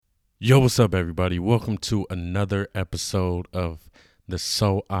Yo, what's up, everybody? Welcome to another episode of the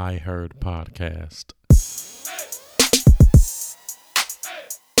So I Heard podcast.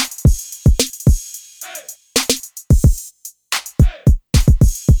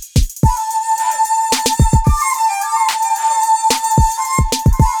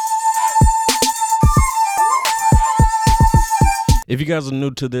 If you guys are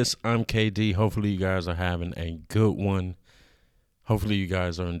new to this, I'm KD. Hopefully you guys are having a good one. Hopefully you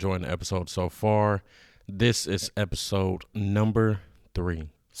guys are enjoying the episode so far. This is episode number 3.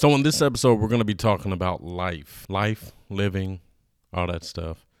 So in this episode, we're going to be talking about life, living, all that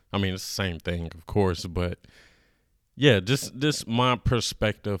stuff. I mean, it's the same thing, of course, but yeah, just my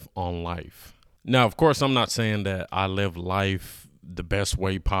perspective on life. Now, of course, I'm not saying that I live life the best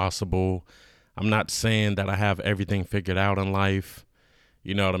way possible. I'm not saying that I have everything figured out in life.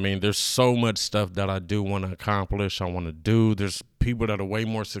 You know what I mean? There's so much stuff that I do want to accomplish, I want to do. There's people that are way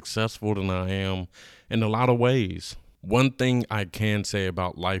more successful than I am in a lot of ways. One thing I can say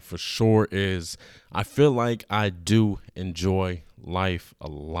about life for sure is I feel like I do enjoy life a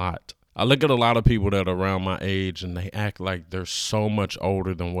lot. I look at a lot of people that are around my age and they act like they're so much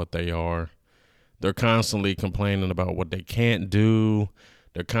older than what they are. They're constantly complaining about what they can't do.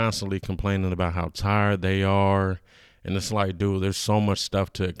 They're constantly complaining about how tired they are. And it's like, dude, there's so much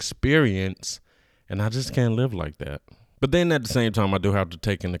stuff to experience, and I just can't live like that. But then at the same time, I do have to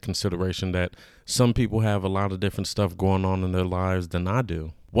take into consideration that some people have a lot of different stuff going on in their lives than I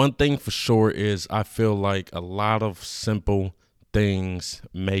do. One thing for sure is I feel like a lot of simple things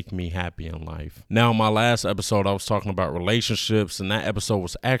make me happy in life. Now, in my last episode, I was talking about relationships, and that episode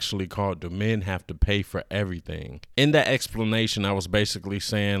was actually called Do Men Have to Pay for Everything? In that explanation, I was basically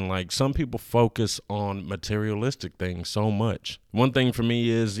saying, like, some people focus on materialistic things so much. One thing for me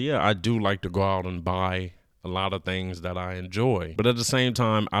is, yeah, I do like to go out and buy a lot of things that I enjoy. But at the same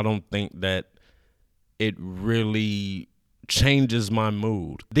time, I don't think that it really changes my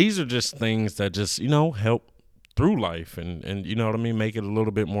mood. These are just things that just, help through life and you know what I mean, make it a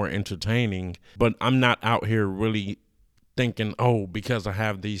little bit more entertaining. But I'm not out here really thinking, oh, because I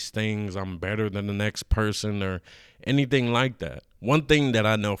have these things, I'm better than the next person or anything like that. One thing that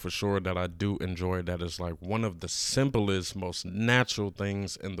I know for sure that I do enjoy that is like one of the simplest, most natural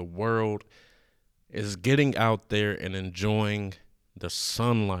things in the world is getting out there and enjoying the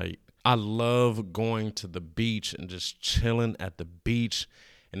sunlight. I love going to the beach and just chilling at the beach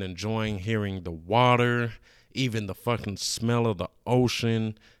and enjoying hearing the water, even the fucking smell of the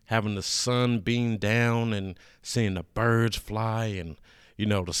ocean, having the sun beam down and seeing the birds fly and,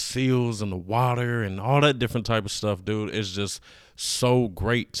 the seals in the water and all that different type of stuff, dude, is just so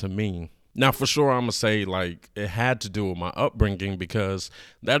great to me. Now, for sure, I'm going to say, like, it had to do with my upbringing because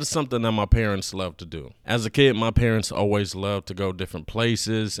that is something that my parents love to do. As a kid, my parents always loved to go different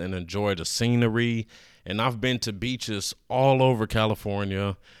places and enjoy the scenery. And I've been to beaches all over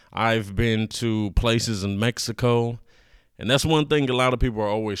California. I've been to places in Mexico. And that's one thing a lot of people are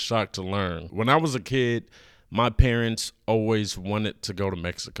always shocked to learn. When I was a kid, my parents always wanted to go to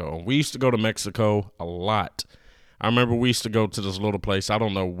Mexico. We used to go to Mexico a lot. I remember we used to go to this little place. I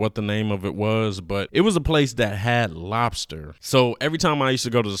don't know what the name of it was, but it was a place that had lobster. So every time I used to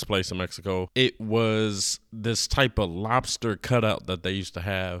go to this place in Mexico, it was this type of lobster cutout that they used to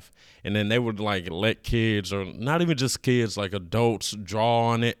have. And then they would like let kids, or not even just kids, like adults, draw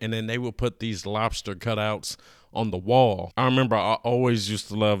on it. And then they would put these lobster cutouts on the wall. I remember I always used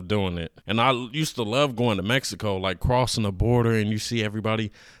to love doing it. And I used to love going to Mexico, like crossing the border and you see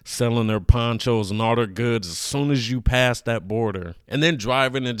everybody selling their ponchos and all their goods as soon as you pass that border. And then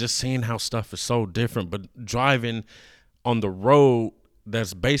driving and just seeing how stuff is so different. But driving on the road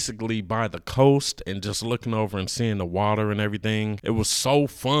that's basically by the coast and just looking over and seeing the water and everything, it was so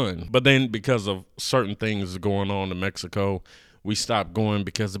fun. But then because of certain things going on in Mexico, we stopped going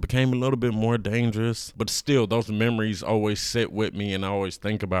because it became a little bit more dangerous. But still, those memories always sit with me and I always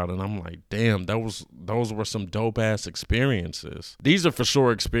think about it. And I'm like, damn, those were some dope ass experiences. These are for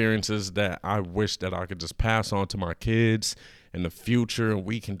sure experiences that I wish that I could just pass on to my kids in the future, and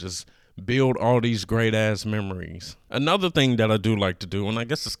we can just build all these great ass memories. Another thing that I do like to do, and I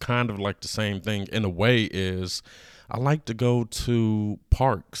guess it's kind of like the same thing in a way, is I like to go to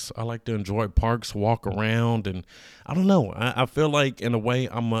parks. I like to enjoy parks, walk around, and I don't know. I feel like in a way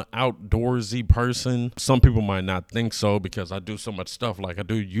I'm an outdoorsy person. Some people might not think so because I do so much stuff. Like I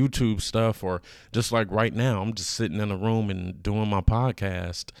do YouTube stuff, or just like right now, I'm just sitting in a room and doing my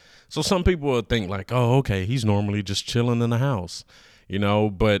podcast. So some people would think like, oh, okay, he's normally just chilling in the house,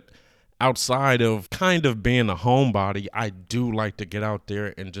 but outside of kind of being a homebody, I do like to get out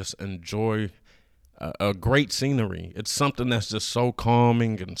there and just enjoy a great scenery. It's something that's just so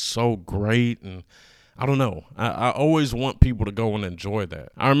calming and so great. And I don't know. I always want people to go and enjoy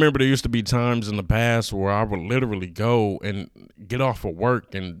that. I remember there used to be times in the past where I would literally go and get off of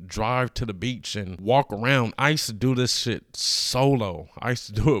work and drive to the beach and walk around. I used to do this shit solo. I used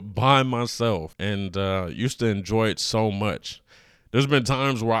to do it by myself and used to enjoy it so much. There's been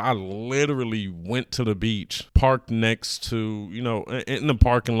times where I literally went to the beach, parked next to, in the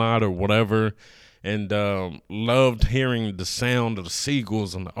parking lot or whatever, and loved hearing the sound of the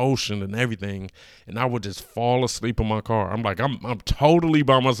seagulls and the ocean and everything. And I would just fall asleep in my car. I'm like, I'm totally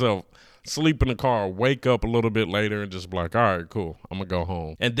by myself, sleep in the car, wake up a little bit later and just be like, all right, cool, I'm gonna go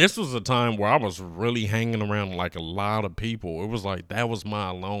home. And this was a time where I was really hanging around like a lot of people. It was like, that was my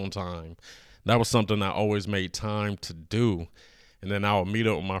alone time. That was something I always made time to do. And then I would meet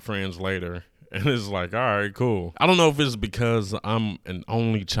up with my friends later. And it's like, all right, cool. I don't know if it's because I'm an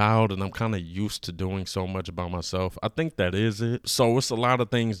only child and I'm kind of used to doing so much by myself. I think that is it. So it's a lot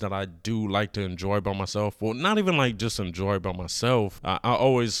of things that I do like to enjoy by myself. Well, not even like just enjoy by myself. I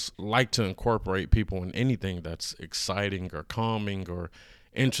always like to incorporate people in anything that's exciting or calming or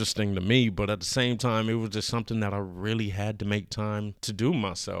interesting to me, but at the same time it was just something that I really had to make time to do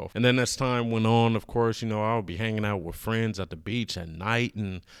myself. And then as time went on, of course, I would be hanging out with friends at the beach at night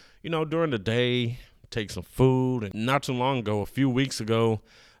and during the day, take some food. And not too long ago, a few weeks ago,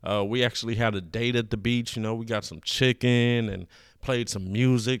 we actually had a date at the beach. We got some chicken and played some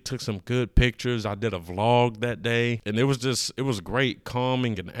music, took some good pictures. I did a vlog that day, and it was great,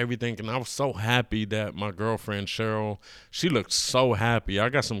 calming and everything. And I was so happy that my girlfriend, Cheryl, she looked so happy. I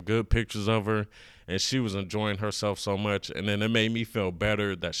got some good pictures of her, and she was enjoying herself so much. And then it made me feel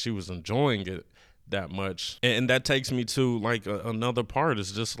better that she was enjoying it that much. And that takes me to like another part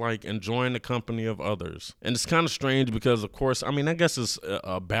is just like enjoying the company of others. And it's kind of strange because, of course, I guess it's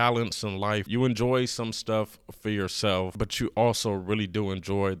a balance in life. You enjoy some stuff for yourself, but you also really do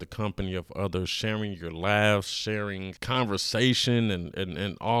enjoy the company of others, sharing your laughs, sharing conversation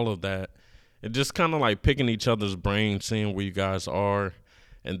and all of that. And just kind of like picking each other's brains, seeing where you guys are.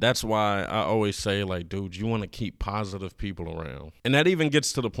 And that's why I always say, like, dude, you want to keep positive people around. And that even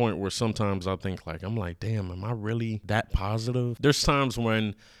gets to the point where sometimes I think, like, I'm like, damn, am I really that positive? There's times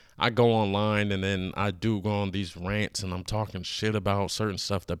when I go online and then I do go on these rants and I'm talking shit about certain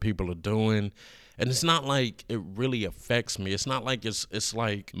stuff that people are doing. And it's not like it really affects me. It's not like it's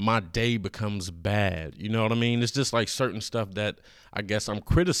like my day becomes bad. You know what I mean? It's just like certain stuff that I guess I'm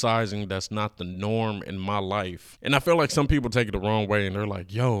criticizing that's not the norm in my life. And I feel like some people take it the wrong way and they're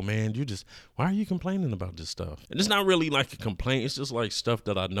like, yo, man, why are you complaining about this stuff? And it's not really like a complaint. It's just like stuff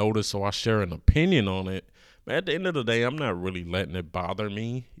that I notice, so I share an opinion on it. But at the end of the day, I'm not really letting it bother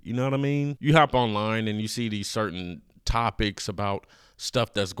me. You know what I mean? You hop online and you see these certain topics about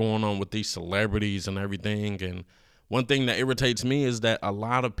stuff that's going on with these celebrities and everything. And one thing that irritates me is that a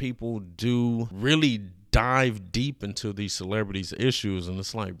lot of people do really dive deep into these celebrities' issues. And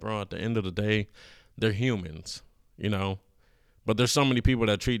it's like, bro, at the end of the day, they're humans, But there's so many people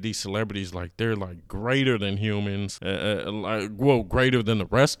that treat these celebrities like they're like greater than humans, greater than the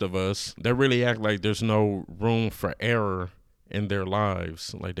rest of us. They really act like there's no room for error in their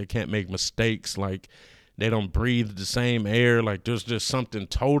lives. Like they can't make mistakes. Like they don't breathe the same air. Like there's just something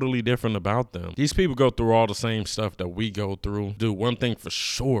totally different about them. These people go through all the same stuff that we go through. Dude, one thing for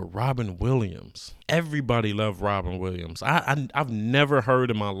sure, Robin Williams. Everybody loved Robin Williams. I've never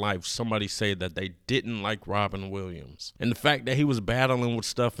heard in my life somebody say that they didn't like Robin Williams. And the fact that he was battling with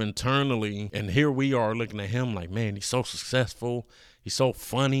stuff internally, and here we are looking at him like, man, he's so successful. He's so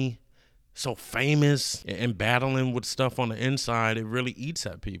funny. So famous and battling with stuff on the inside, it really eats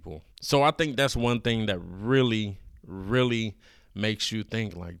at people. So I think that's one thing that really, really makes you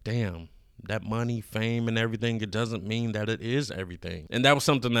think like, damn, that money, fame, and everything, it doesn't mean that it is everything. And that was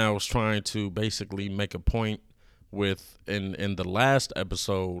something that I was trying to basically make a point with in the last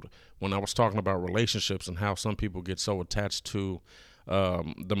episode when I was talking about relationships and how some people get so attached to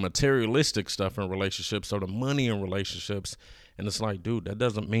the materialistic stuff in relationships or the money in relationships. And it's like, dude, that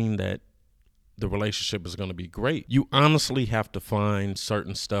doesn't mean that the relationship is going to be great. You honestly have to find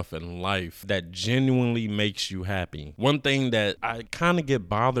certain stuff in life that genuinely makes you happy. One thing that I kind of get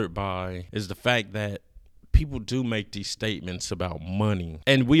bothered by is the fact that people do make these statements about money.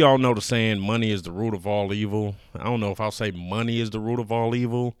 And we all know the saying, money is the root of all evil. I don't know if I'll say money is the root of all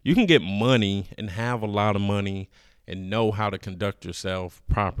evil. You can get money and have a lot of money and know how to conduct yourself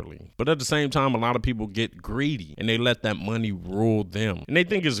properly. But at the same time, a lot of people get greedy and they let that money rule them. And they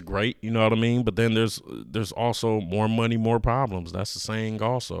think it's great, you know what I mean? But then there's also more money, more problems. That's the saying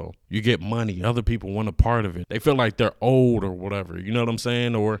also. You get money, other people want a part of it. They feel like they're old or whatever, you know what I'm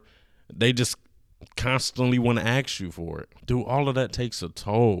saying? Or they just constantly want to ask you for it. Dude, all of that takes a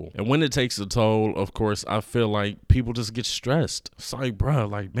toll. And when it takes a toll, of course, I feel like people just get stressed. It's like, bro,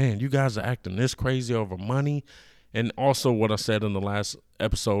 like, man, you guys are acting this crazy over money. And also what I said in the last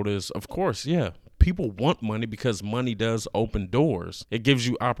episode is, of course, yeah, people want money because money does open doors. It gives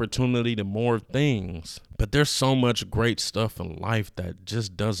you opportunity to more things. But there's so much great stuff in life that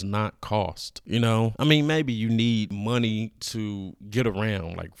just does not cost, you know? I mean, maybe you need money to get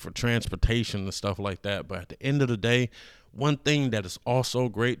around, like for transportation and stuff like that. But at the end of the day, one thing that is also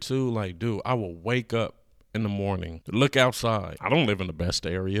great too, like, dude, I will wake up in the morning, look outside. I don't live in the best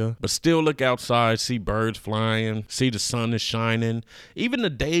area, but still look outside, see birds flying, see the sun is shining. Even the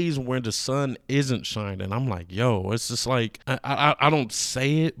days where the sun isn't shining, I'm like, yo, it's just like, I don't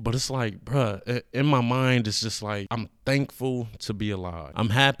say it, but it's like, bruh, in my mind, it's just like, I'm thankful to be alive. I'm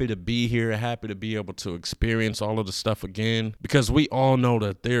happy to be here, happy to be able to experience all of the stuff again, because we all know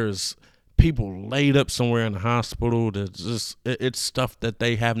that there's people laid up somewhere in the hospital that just, it's stuff that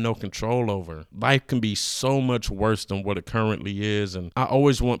they have no control over. Life can be so much worse than what it currently is, and I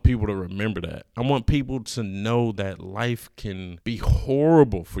always want people to remember that. I want people to know that life can be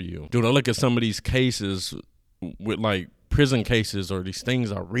horrible for you. Dude, I look at some of these cases with like prison cases or these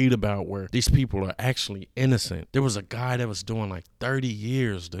things I read about where these people are actually innocent. There was a guy that was doing like 30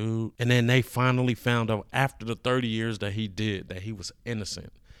 years, dude, and then they finally found out after the 30 years that he was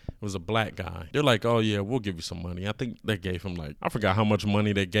innocent. It was a black guy. They're like, oh yeah, we'll give you some money. I think they gave him like, I forgot how much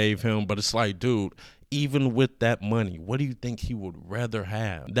money they gave him, but it's like, dude, even with that money, what do you think he would rather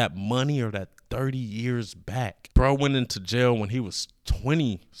have? That money or that 30 years back? Bro went into jail when he was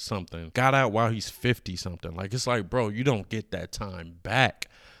 20 something, got out while he's 50 something. Like, it's like, bro, you don't get that time back.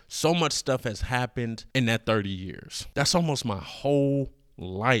 So much stuff has happened in that 30 years. That's almost my whole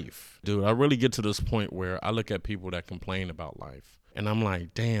life. Dude, I really get to this point where I look at people that complain about life. And I'm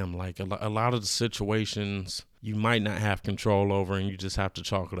like, damn, like a lot of the situations you might not have control over and you just have to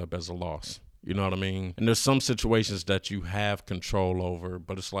chalk it up as a loss. You know what I mean? And there's some situations that you have control over,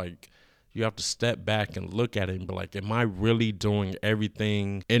 but it's like you have to step back and look at it and be like, am I really doing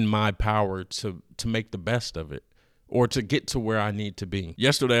everything in my power to make the best of it? Or to get to where I need to be.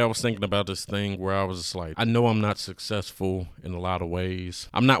 Yesterday, I was thinking about this thing where I was just like, I know I'm not successful in a lot of ways.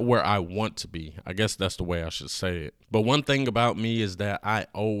 I'm not where I want to be. I guess that's the way I should say it. But one thing about me is that I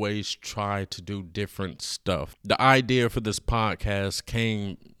always try to do different stuff. The idea for this podcast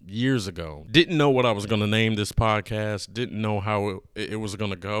came years ago. Didn't know what I was going to name this podcast. Didn't know how it was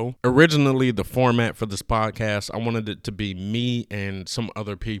going to go. Originally, the format for this podcast, I wanted it to be me and some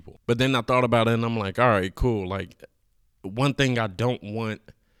other people. But then I thought about it and I'm like, all right, cool. Like, one thing I don't want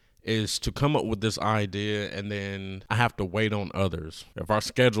is to come up with this idea and then I have to wait on others if our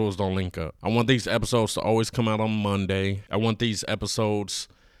schedules don't link up. I want these episodes to always come out on Monday. I want these episodes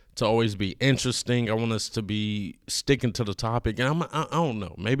to always be interesting. I want us to be sticking to the topic. And I don't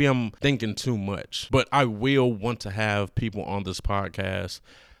know, maybe I'm thinking too much, but I will want to have people on this podcast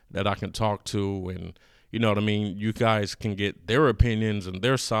that I can talk to, and you know what I mean? You guys can get their opinions and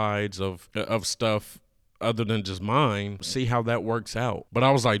their sides of stuff other than just mine, see how that works out. But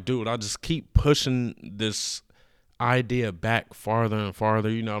I was like, dude, I just keep pushing this idea back farther and farther,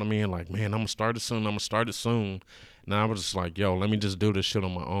 you know what I mean? Like, man, I'm gonna start it soon. And I was just like, yo, let me just do this shit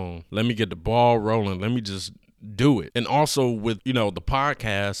on my own. Let me get the ball rolling. Let me just do it. And also with, you know, the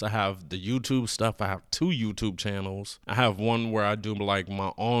podcast, I have the YouTube stuff. I have 2 YouTube channels. I have one where I do like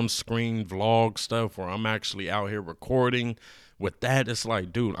my on-screen vlog stuff where I'm actually out here recording. With that, it's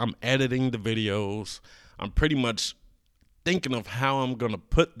like, dude, I'm editing the videos. I'm pretty much thinking of how I'm going to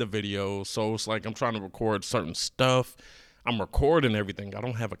put the videos. So it's like I'm trying to record certain stuff. I'm recording everything. I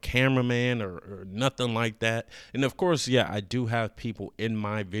don't have a cameraman or nothing like that. And of course, yeah, I do have people in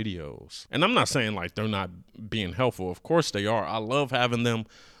my videos. And I'm not saying like they're not being helpful. Of course they are. I love having them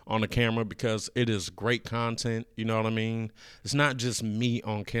on the camera because it is great content. You know what I mean? It's not just me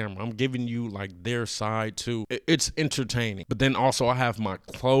on camera. I'm giving you like their side too. It's entertaining. But then also I have my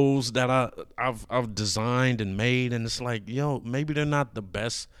clothes that I've designed and made, and it's like, yo, maybe they're not the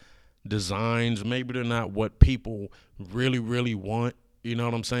best designs. Maybe they're not what people really, really want. You know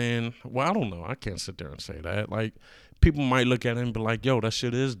what I'm saying? Well, I don't know. I can't sit there and say that. Like, people might look at it and be like, yo, that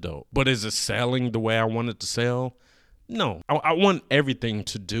shit is dope. But is it selling the way I want it to sell? No, I want everything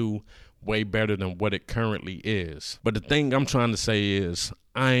to do way better than what it currently is. But the thing I'm trying to say is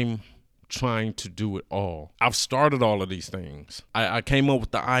I'm trying to do it all. I've started all of these things. I came up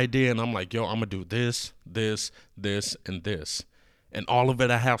with the idea and I'm like, yo, I'm going to do this, this, this, and this. And all of it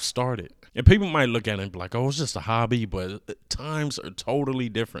I have started. And people might look at it and be like, oh, it's just a hobby. But times are totally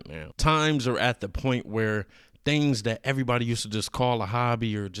different now. Times are at the point where things that everybody used to just call a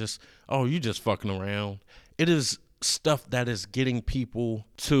hobby or just, oh, you just fucking around. It is stuff that is getting people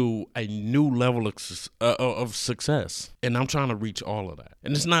to a new level of success. And I'm trying to reach all of that.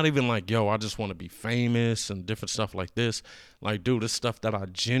 And it's not even like, yo, I just want to be famous and different stuff like this. Like, dude, it's stuff that I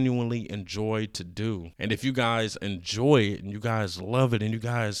genuinely enjoy to do. And if you guys enjoy it and you guys love it and you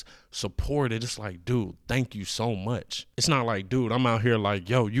guys support it, it's like, dude, thank you so much. It's not like, dude, I'm out here like,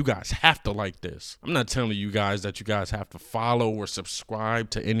 yo, you guys have to like this. I'm not telling you guys that you guys have to follow or subscribe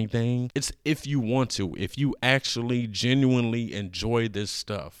to anything. It's if you want to, if you actually genuinely enjoy this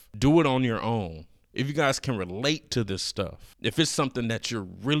stuff, do it on your own. If you guys can relate to this stuff, if it's something that you're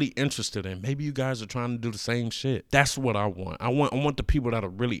really interested in, maybe you guys are trying to do the same shit. That's what I want. I want the people that are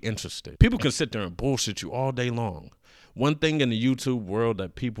really interested. People can sit there and bullshit you all day long. One thing in the YouTube world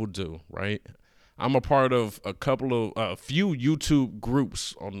that people do, right? I'm a part of a few YouTube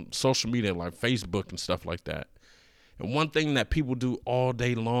groups on social media like Facebook and stuff like that. And one thing that people do all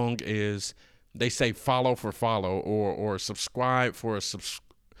day long is they say follow for follow or subscribe for a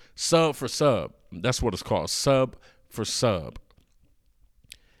sub for sub. That's what it's called, sub for sub.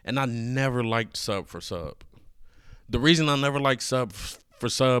 And I never liked sub for sub. The reason I never liked sub for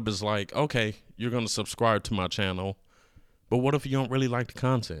sub is like, okay, you're going to subscribe to my channel, but what if you don't really like the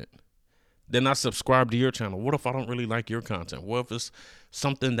content? Then I subscribe to your channel. What if I don't really like your content? What if it's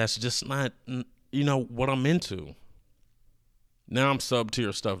something that's just not, what I'm into? Now I'm sub to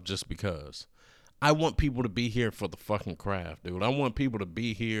your stuff just because. I want people to be here for the fucking craft, dude. I want people to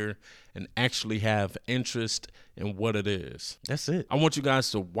be here and actually have interest in what it is. That's it. I want you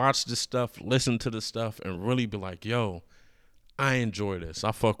guys to watch this stuff, listen to this stuff, and really be like, yo, I enjoy this.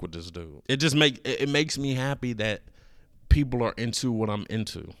 I fuck with this dude. It makes me happy that people are into what I'm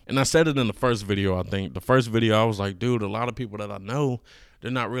into. And I said it in the first video, I think. The first video, I was like, dude, a lot of people that I know, they're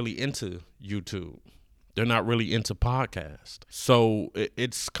not really into YouTube. They're not really into podcasts. So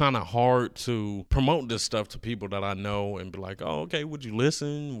it's kind of hard to promote this stuff to people that I know and be like, oh, okay, would you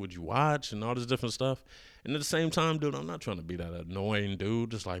listen? Would you watch? And all this different stuff. And at the same time, dude, I'm not trying to be that annoying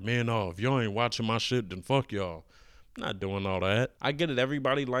dude. Just like, man, if y'all ain't watching my shit, then fuck y'all. I'm not doing all that. I get it.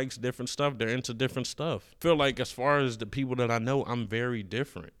 Everybody likes different stuff. They're into different stuff. I feel like as far as the people that I know, I'm very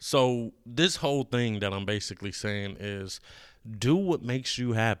different. So this whole thing that I'm basically saying is, do what makes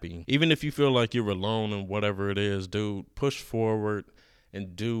you happy. Even if you feel like you're alone and whatever it is, dude, push forward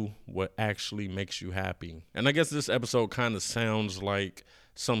and do what actually makes you happy. And I guess this episode kind of sounds like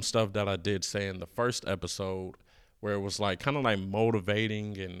some stuff that I did say in the first episode, where it was like kind of like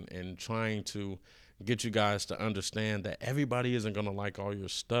motivating and trying to get you guys to understand that everybody isn't going to like all your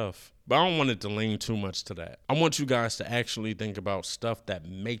stuff. But I don't want it to lean too much to that. I want you guys to actually think about stuff that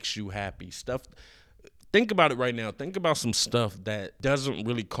makes you happy. Think about it right now. Think about some stuff that doesn't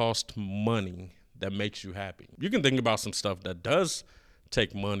really cost money that makes you happy. You can think about some stuff that does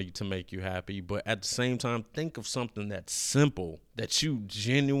take money to make you happy, but at the same time, think of something that's simple, that you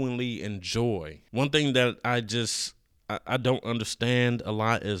genuinely enjoy. One thing that I don't understand a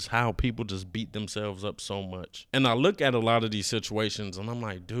lot is how people just beat themselves up so much. And I look at a lot of these situations and I'm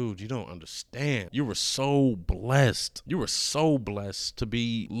like, dude, you don't understand. You were so blessed. You were so blessed to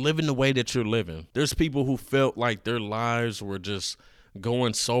be living the way that you're living. There's people who felt like their lives were just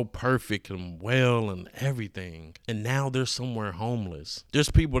going so perfect and well and everything. And now they're somewhere homeless. There's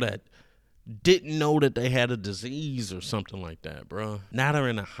people that didn't know that they had a disease or something like that, bro. Now they're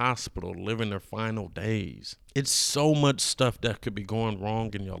in a hospital living their final days. It's so much stuff that could be going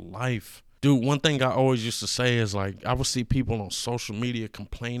wrong in your life. Dude, one thing I always used to say is like, I would see people on social media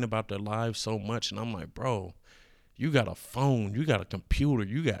complain about their lives so much. And I'm like, bro, you got a phone, you got a computer,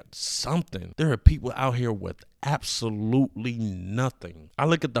 you got something. There are people out here with absolutely nothing. I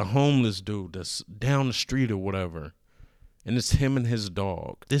look at the homeless dude that's down the street or whatever, and it's him and his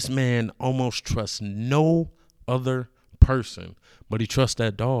dog. This man almost trusts no other person, but he trusts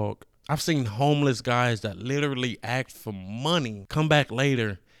that dog. I've seen homeless guys that literally asked for money, come back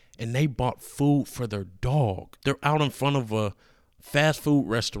later, and they bought food for their dog. They're out in front of a fast food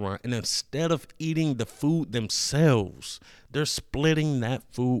restaurant, and instead of eating the food themselves, they're splitting that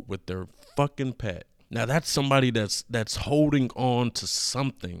food with their fucking pet. Now that's somebody that's holding on to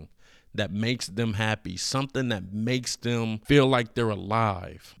something that makes them happy, something that makes them feel like they're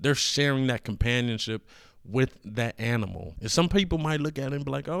alive. They're sharing that companionship with that animal. And some people might look at it and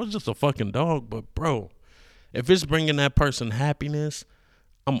be like, oh, it's just a fucking dog. But bro, if it's bringing that person happiness,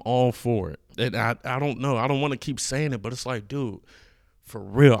 I'm all for it. And I don't know. I don't want to keep saying it, but it's like, dude, for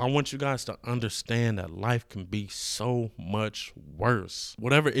real, I want you guys to understand that life can be so much worse.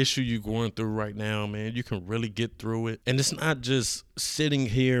 Whatever issue you're going through right now, man, you can really get through it. And it's not just sitting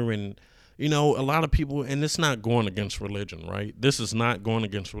here and, You know, a lot of people, and it's not going against religion, right? This is not going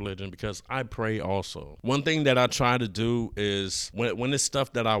against religion because I pray also. One thing that I try to do is when it's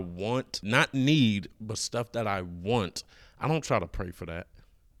stuff that I want, not need, but stuff that I want, I don't try to pray for that.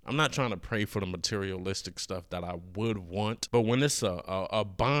 I'm not trying to pray for the materialistic stuff that I would want. But when it's a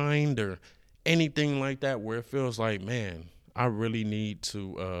bind or anything like that where it feels like, man, I really need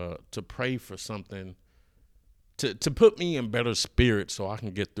to pray for something to put me in better spirits so I can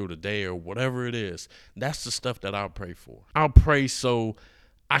get through the day or whatever it is. That's the stuff that I'll pray for. I'll pray so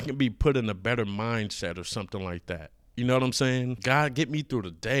I can be put in a better mindset or something like that. You know what I'm saying? God, get me through the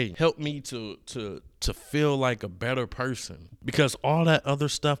day. Help me to feel like a better person. Because all that other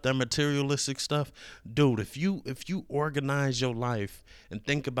stuff, that materialistic stuff, dude, if you organize your life and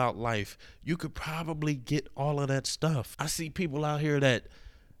think about life, you could probably get all of that stuff. I see people out here that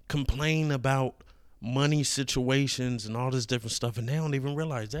complain about money situations and all this different stuff, and they don't even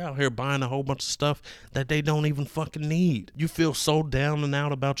realize they're out here buying a whole bunch of stuff that they don't even fucking need. You feel so down and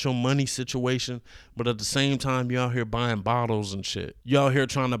out about your money situation, but at the same time you're out here buying bottles and shit. You're out here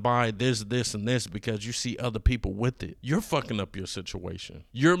trying to buy this, and this because you see other people with it. You're fucking up your situation.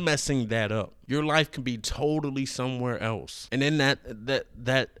 You're messing that up. Your life can be totally somewhere else. And in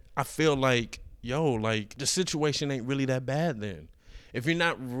that I feel like, yo, like the situation ain't really that bad then. If you're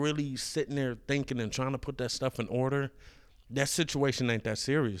not really sitting there thinking and trying to put that stuff in order, that situation ain't that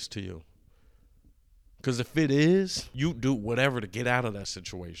serious to you. Because if it is, you do whatever to get out of that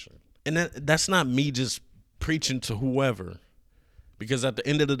situation. And that's not me just preaching to whoever. Because at the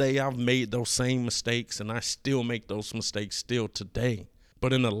end of the day, I've made those same mistakes and I still make those mistakes still today.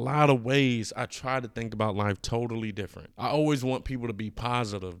 But in a lot of ways, I try to think about life totally different. I always want people to be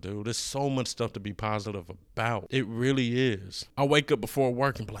positive, dude. There's so much stuff to be positive about. It really is. I wake up before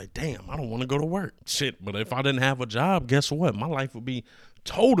work and be like, damn, I don't want to go to work. Shit, but if I didn't have a job, guess what? My life would be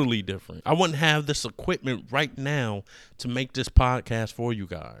totally different. I wouldn't have this equipment right now to make this podcast for you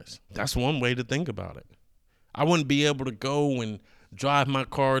guys. That's one way to think about it. I wouldn't be able to go and drive my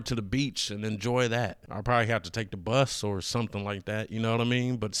car to the beach and enjoy that. I'll probably have to take the bus or something like that, you know what I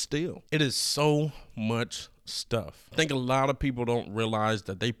mean? But still, it is so much stuff. I think a lot of people don't realize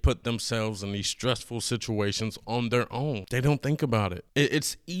that they put themselves in these stressful situations on their own. They don't think about it.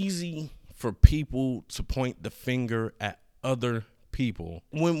 It's easy for people to point the finger at other people.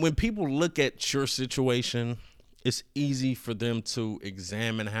 When people look at your situation, it's easy for them to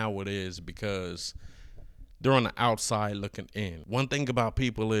examine how it is because they're on the outside looking in. One thing about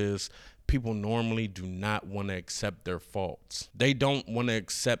people is people normally do not want to accept their faults. They don't want to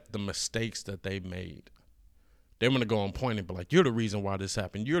accept the mistakes that they made. They want to go on point and be like, you're the reason why this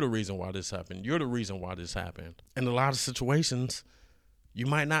happened. You're the reason why this happened. You're the reason why this happened. In a lot of situations, you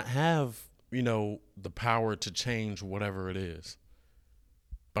might not have, the power to change whatever it is.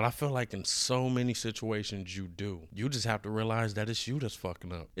 But I feel like in so many situations you do. You just have to realize that it's you that's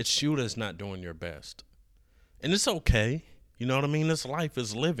fucking up. It's you that's not doing your best. And it's okay. You know what I mean? This life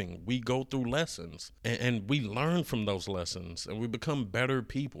is living. We go through lessons and we learn from those lessons and we become better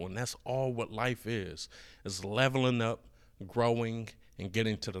people. And that's all what life is leveling up, growing, and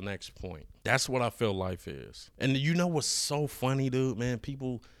getting to the next point. That's what I feel life is. And you know what's so funny, dude, man?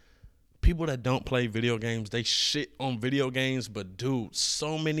 People that don't play video games, they shit on video games. But, dude,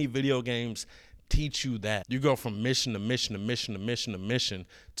 so many video games teach you that. You go from mission to mission to mission to mission to mission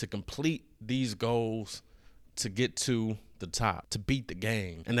to complete these goals, to get to the top, to beat the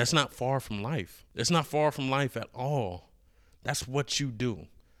game. And that's not far from life. It's not far from life at all. That's what you do.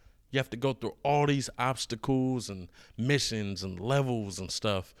 You have to go through all these obstacles and missions and levels and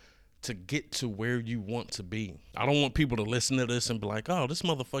stuff to get to where you want to be. I don't want people to listen to this and be like, oh, this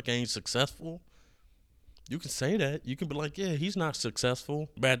motherfucker ain't successful. You can say that. You can be like, yeah, he's not successful.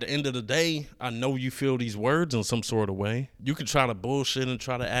 But at the end of the day, I know you feel these words in some sort of way. You can try to bullshit and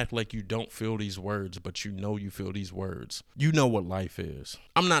try to act like you don't feel these words, but you know you feel these words. You know what life is.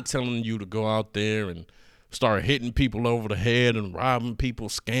 I'm not telling you to go out there and start hitting people over the head and robbing people,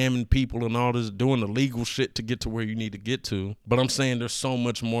 scamming people and all this, doing illegal shit to get to where you need to get to. But I'm saying there's so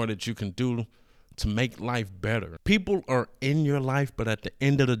much more that you can do to make life better. People are in your life, but at the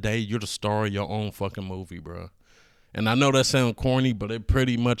end of the day, you're the star of your own fucking movie, bro. And I know that sounds corny, but it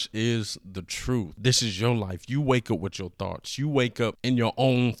pretty much is the truth. This is your life. You wake up with your thoughts. You wake up in your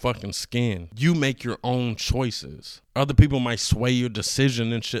own fucking skin. You make your own choices. Other people might sway your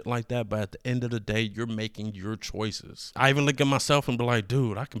decision and shit like that, but at the end of the day, you're making your choices. I even look at myself and be like,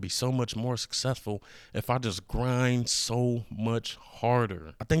 dude, I can be so much more successful if I just grind so much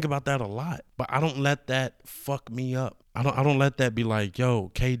harder. I think about that a lot, but I don't let that fuck me up. I don't let that be like,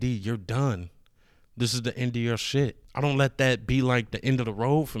 yo, KD, you're done. This is the end of your shit. I don't let that be like the end of the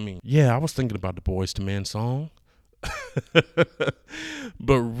road for me. Yeah, I was thinking about the Boyz II Men song.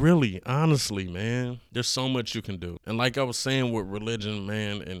 But really, honestly, man, there's so much you can do. And like I was saying with religion,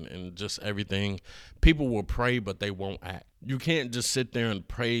 man, and just everything, people will pray, but they won't act. You can't just sit there and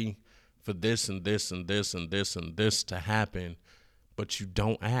pray for this and this and this and this and this to happen, but you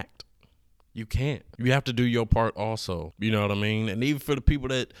don't act. You can't. You have to do your part also. You know what I mean? And even for the people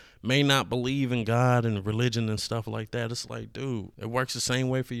that may not believe in God and religion and stuff like that, it's like, dude, it works the same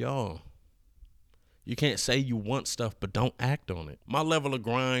way for y'all. You can't say you want stuff, but don't act on it. My level of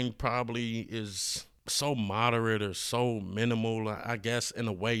grind probably is so moderate or so minimal, I guess, in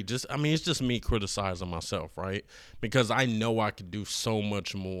a way. It's just me criticizing myself, right? Because I know I could do so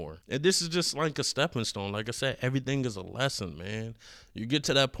much more. And this is just like a stepping stone. Like I said, everything is a lesson, man. You get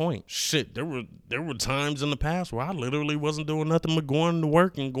to that point. Shit, there were times in the past where I literally wasn't doing nothing but going to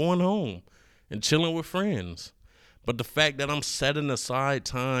work and going home and chilling with friends. But the fact that I'm setting aside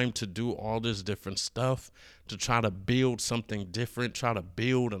time to do all this different stuff, to try to build something different, try to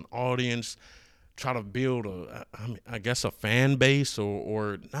build an audience, try to build a fan base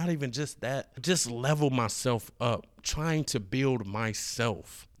or not even just that, just level myself up, trying to build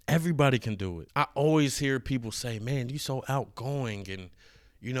myself. Everybody can do it. I always hear people say, man, you so outgoing and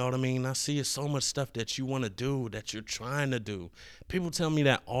you know what I mean? I see so much stuff that you want to do, that you're trying to do. People tell me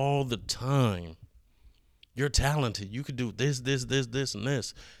that all the time. You're talented. You can do this, and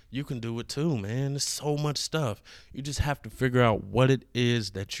this. You can do it too, man. There's so much stuff. You just have to figure out what it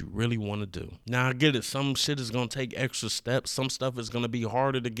is that you really want to do. Now, I get it. Some shit is going to take extra steps. Some stuff is going to be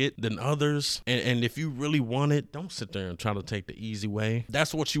harder to get than others. And if you really want it, don't sit there and try to take the easy way.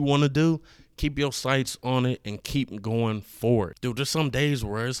 That's what you want to do. Keep your sights on it and keep going forward. Dude, there's some days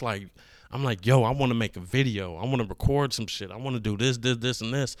where it's like, I'm like, yo, I want to make a video. I want to record some shit. I want to do this,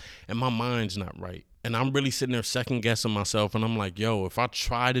 and this. And my mind's not right. And I'm really sitting there second guessing myself. And I'm like, yo, if I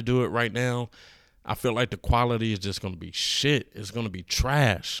try to do it right now, I feel like the quality is just going to be shit. It's going to be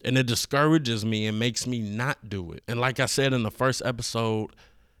trash. And it discourages me and makes me not do it. And like I said in the first episode,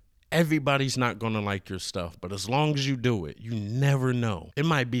 everybody's not going to like your stuff. But as long as you do it, you never know. It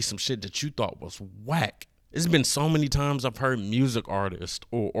might be some shit that you thought was whack. It's been so many times I've heard music artists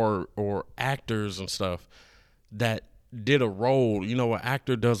or actors and stuff that did a role. You know, an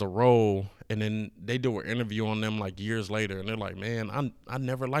actor does a role and then they do an interview on them like years later and they're like, man, I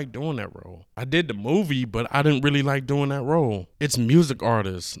never liked doing that role. I did the movie, but I didn't really like doing that role. It's music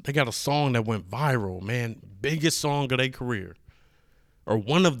artists. They got a song that went viral, man. Biggest song of their career. Or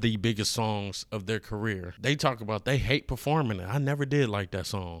one of the biggest songs of their career. They talk about they hate performing it. I never did like that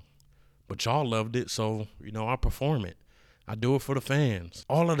song. But y'all loved it, so, you know, I perform it. I do it for the fans.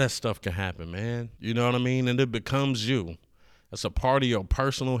 All of that stuff can happen, man. You know what I mean? And it becomes you. It's a part of your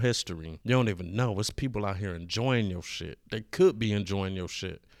personal history. You don't even know. It's people out here enjoying your shit. They could be enjoying your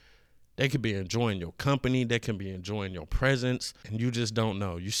shit. They could be enjoying your company. They can be enjoying your presence. And you just don't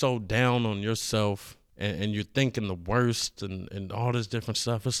know. You're so down on yourself and you're thinking the worst and all this different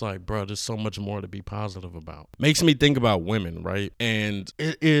stuff. It's like, bro, there's so much more to be positive about. Makes me think about women, right? And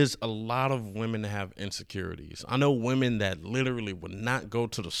it is a lot of women that have insecurities. I know women that literally would not go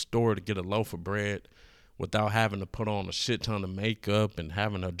to the store to get a loaf of bread without having to put on a shit ton of makeup and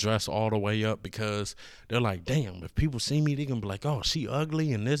having to dress all the way up because they're like, damn, if people see me, they can be like, oh, she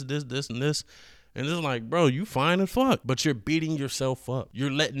ugly and this, and this. And it's like, bro, you fine as fuck, but you're beating yourself up. You're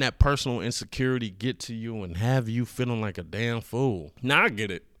letting that personal insecurity get to you and have you feeling like a damn fool. Now, I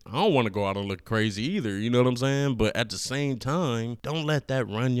get it. I don't want to go out and look crazy either, you know what I'm saying? But at the same time, don't let that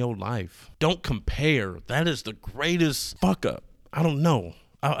run your life. Don't compare. That is the greatest fuck up. I don't know.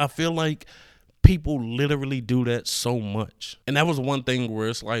 I feel like people literally do that so much. And that was one thing where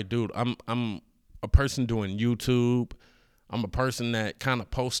it's like, dude, I'm a person doing YouTube. I'm a person that kind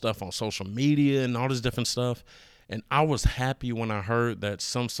of posts stuff on social media and all this different stuff. And I was happy when I heard that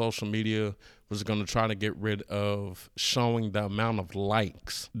some social media was going to try to get rid of showing the amount of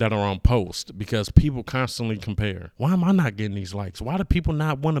likes that are on posts because people constantly compare. Why am I not getting these likes? Why do people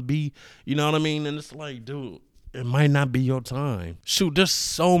not want to be, you know what I mean? And it's like, dude, it might not be your time. Shoot, there's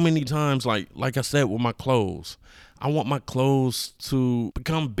so many times, like I said with my clothes. I want my clothes to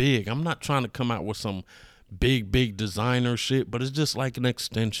become big. I'm not trying to come out with some big designer shit, but it's just like an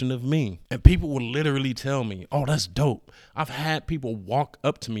extension of me. And people will literally tell me, oh, that's dope. I've had people walk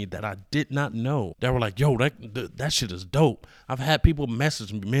up to me that I did not know. They were like, yo, that shit is dope. I've had people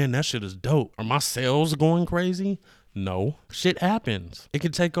message me, man, that shit is dope. Are my sales going crazy? No. Shit happens. It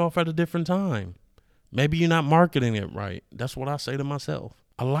can take off at a different time. Maybe you're not marketing it right. That's what I say to myself.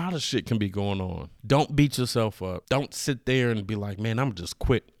 A lot of shit can be going on. Don't beat yourself up. Don't sit there and be like, man, I'm just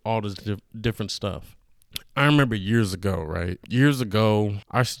quit all this different stuff. I remember years ago, right? Years ago,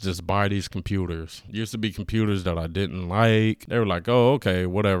 I used to just buy these computers. Used to be computers that I didn't like. They were like, oh, okay,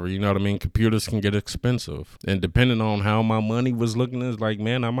 whatever. You know what I mean? Computers can get expensive. And depending on how my money was looking, it's like,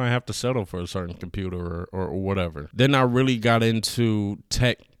 man, I might have to settle for a certain computer or whatever. Then I really got into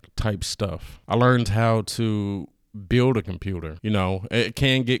tech type stuff. I learned how to build a computer. You know, it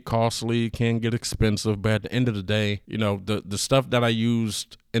can get costly, it can get expensive, but at the end of the day, you know, the stuff that I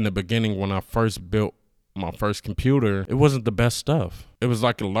used in the beginning when I first built my first computer, it wasn't the best stuff. It was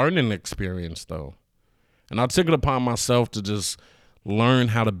like a learning experience though. And I took it upon myself to just learn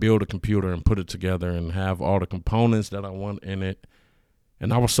how to build a computer and put it together and have all the components that I want in it.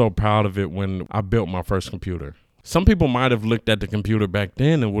 And I was so proud of it when I built my first computer. Some people might have looked at the computer back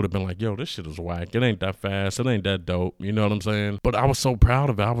then and would have been like, yo, this shit is whack. It ain't that fast. It ain't that dope. You know what I'm saying? But I was so proud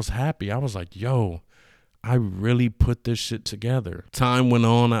of it. I was happy. I was like, yo, I really put this shit together. Time went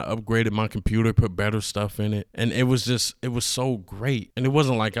on. I upgraded my computer, put better stuff in it. And it was so great. And it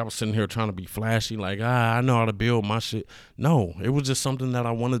wasn't like I was sitting here trying to be flashy, like, I know how to build my shit. No, it was just something that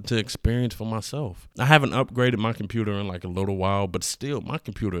I wanted to experience for myself. I haven't upgraded my computer in like a little while, but still, my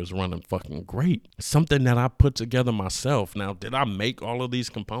computer is running fucking great. Something that I put together myself. Now, did I make all of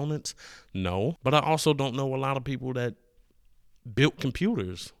these components? No. But I also don't know a lot of people that built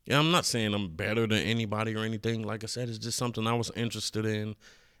computers. Yeah, I'm not saying I'm better than anybody or anything. Like I said, it's just something I was interested in,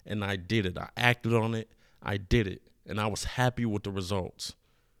 and I did it. I acted on it. I did it, and I was happy with the results.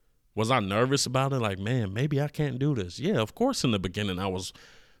 Was I nervous about it? Like, man, maybe I can't do this. Yeah, of course. In the beginning, I was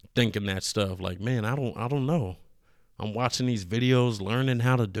thinking that stuff. Like, man, I don't know. I'm watching these videos, learning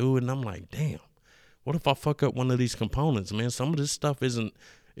how to do it, and I'm like, damn, what if I fuck up one of these components, man? Some of this stuff isn't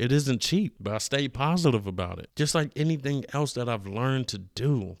cheap, but I stay positive about it. Just like anything else that I've learned to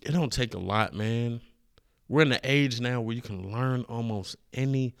do. It don't take a lot, man. We're in the age now where you can learn almost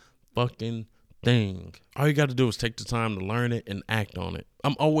any fucking thing. All you got to do is take the time to learn it and act on it.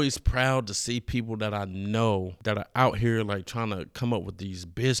 I'm always proud to see people that I know that are out here like trying to come up with these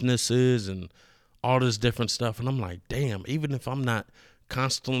businesses and all this different stuff. And I'm like, damn, even if I'm not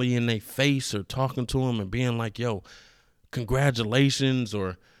constantly in their face or talking to them and being like, yo, congratulations,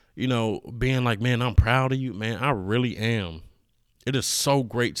 or, you know, being like, man, I'm proud of you, man, I really am. It is so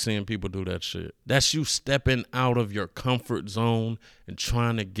great seeing people do that shit. That's you stepping out of your comfort zone and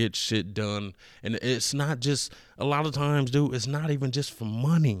trying to get shit done. And it's not just, a lot of times, dude, it's not even just for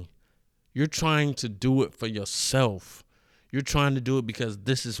money. You're trying to do it for yourself. You're trying to do it because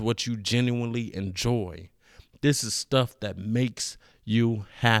this is what you genuinely enjoy. This is stuff that makes you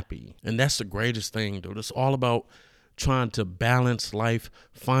happy. And that's the greatest thing, dude. It's all about trying to balance life,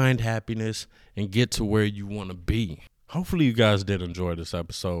 find happiness, and get to where you want to be. Hopefully you guys did enjoy this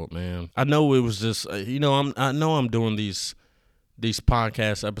episode, man. I know it was just, I know I'm doing these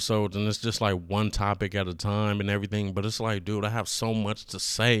podcast episodes and it's just like one topic at a time and everything, but it's like, dude, I have so much to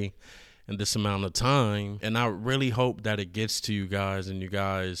say in this amount of time, and I really hope that it gets to you guys and you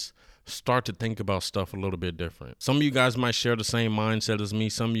guys start to think about stuff a little bit different. Some of you guys might share the same mindset as me.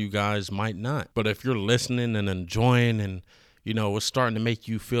 Some of you guys might not. But if you're listening and enjoying and, you know, it's starting to make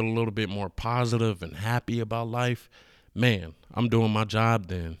you feel a little bit more positive and happy about life, man, I'm doing my job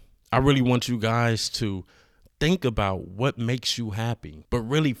then. I really want you guys to think about what makes you happy. But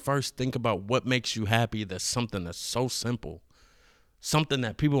really first think about what makes you happy. That's something that's so simple. Something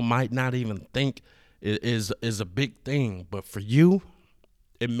that people might not even think is a big thing. But for you,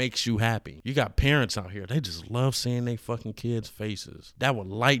 it makes you happy. You got parents out here, they just love seeing their fucking kids' faces. That would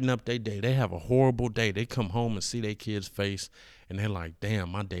lighten up their day. They have a horrible day. They come home and see their kid's face, and they're like,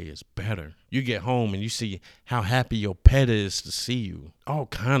 damn, my day is better. You get home and you see how happy your pet is to see you. All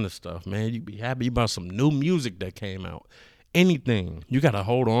kind of stuff, man. You be happy about some new music that came out. Anything. You got to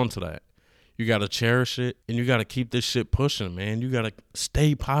hold on to that. You got to cherish it, and you got to keep this shit pushing, man. You got to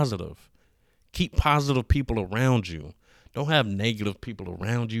stay positive. Keep positive people around you. Don't have negative people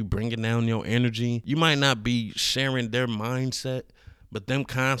around you bringing down your energy. You might not be sharing their mindset, but them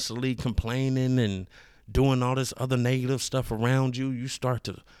constantly complaining and doing all this other negative stuff around you, you start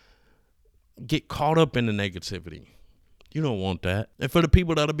to get caught up in the negativity. You don't want that. And for the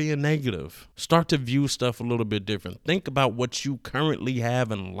people that are being negative, start to view stuff a little bit different. Think about what you currently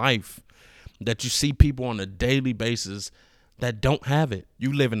have in life that you see people on a daily basis that don't have it.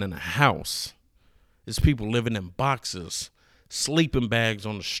 You living in a house. There's people living in boxes, sleeping bags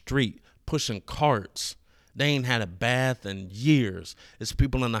on the street, pushing carts. They ain't had a bath in years. It's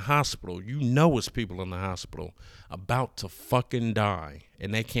people in the hospital. You know it's people in the hospital about to fucking die,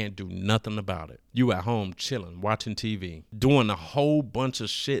 and they can't do nothing about it. You at home chilling, watching TV, doing a whole bunch of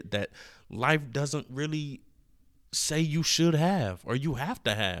shit that life doesn't really say you should have or you have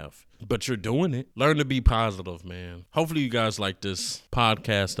to have, but you're doing it. Learn to be positive, man. Hopefully you guys like this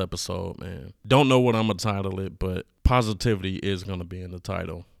podcast episode, man. Don't know what I'm going to title it, but positivity is going to be in the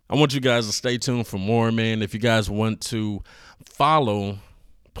title. I want you guys to stay tuned for more, man. If you guys want to follow,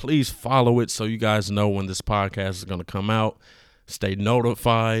 please follow it so you guys know when this podcast is going to come out. Stay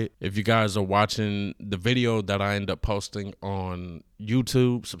notified. If you guys are watching the video that I end up posting on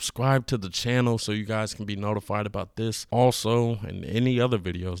YouTube, subscribe to the channel so you guys can be notified about this also and any other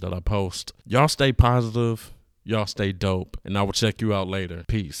videos that I post. Y'all stay positive. Y'all stay dope. And I will check you out later.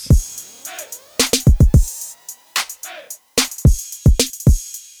 Peace.